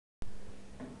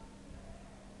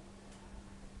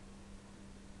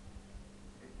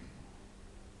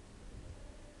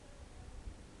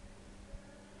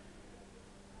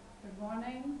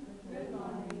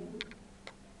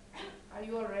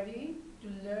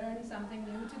learning something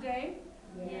new today?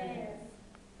 Yes.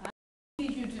 I will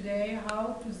teach you today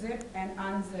how to zip and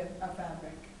unzip a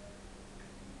fabric.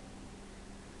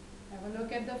 Have a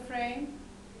look at the frame.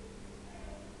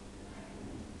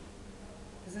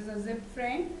 This is a zip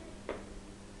frame.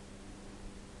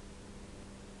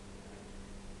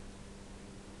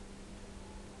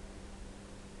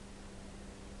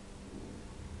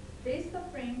 Face the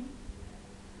frame.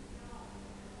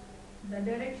 The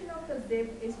direction of the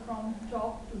zip is from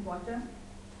top to bottom.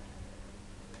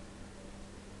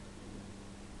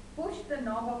 Push the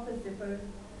knob of the zipper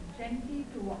gently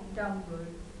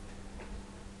downwards.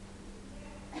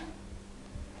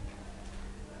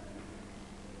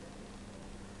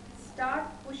 Start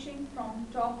pushing from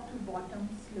top to bottom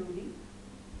slowly.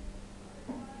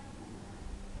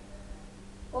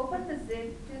 Open the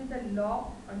zip till the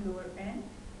lock or lower end.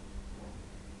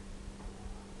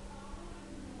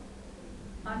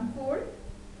 Unfold.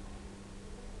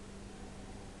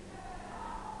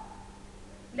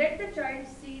 Let the child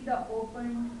see the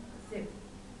opened zip.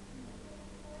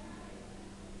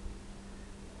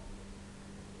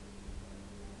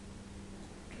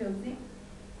 Closing.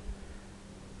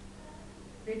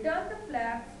 Return the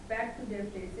flaps back to their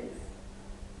places.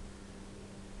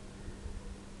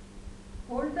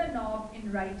 Hold the knob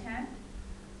in right hand.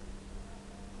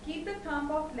 Keep the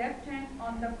thumb of left hand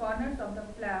on the corners of the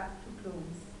flap to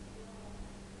close.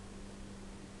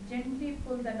 Gently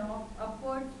pull the knob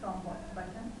upwards from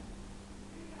bottom.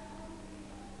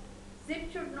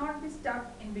 Zip should not be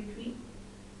stuck in between.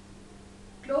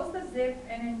 Close the zip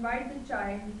and invite the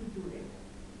child to do it.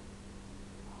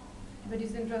 If it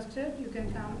is interested, you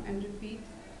can come and repeat